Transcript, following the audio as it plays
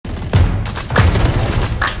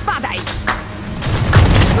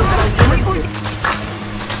Y'all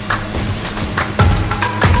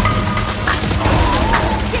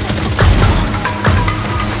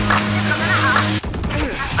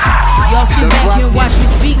sit back and watch me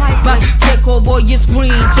speak, about to take over your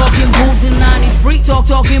screen. Talking booze and 93,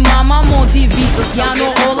 talking mama, I'm on TV. Y'all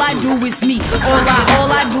know all I do is me, all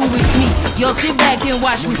I do is me. Y'all sit back and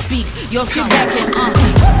watch me speak, y'all sit back and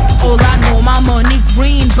all I know, my money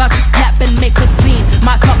green, about to snap and make a scene.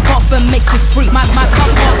 My cup off and make this free, my cup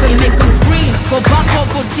off and make them scream. Go back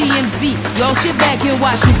off for TMZ. Y'all sit back and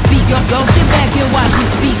watch me speak, y'all sit back and watch me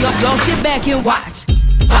speak, y'all sit back and watch.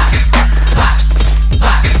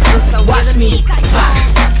 Watch me,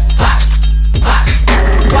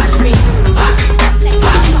 watch me,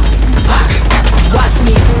 watch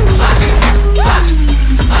me.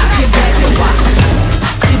 Sit back and watch.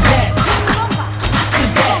 Sit back, sit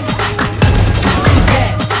back, sit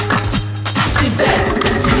back, sit back.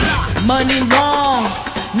 Money long,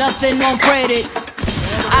 nothing on credit.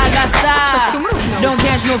 I got style, don't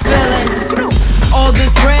catch no feelings. All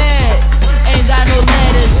this bread, ain't got no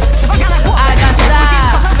lettuce. I got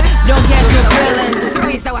style, don't catch no feelings.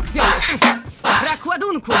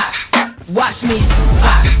 Watch me,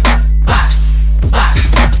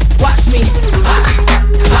 watch me.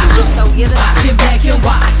 Sit back and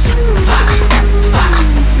watch.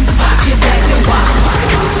 Sit back and watch.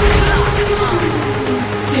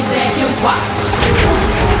 Sit back and watch.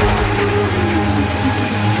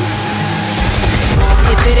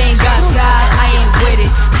 If it ain't got style, I ain't with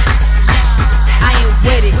it. I ain't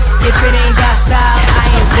with it. If it ain't got style, I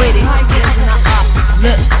ain't with it.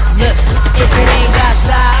 Look, look. If it ain't got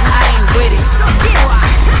style, I ain't with it.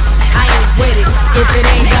 I ain't with it. If it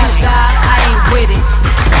ain't got style, I ain't with it.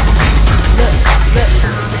 Look, look.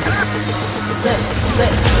 Look,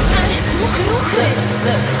 look. Look,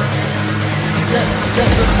 look. Look,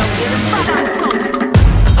 look.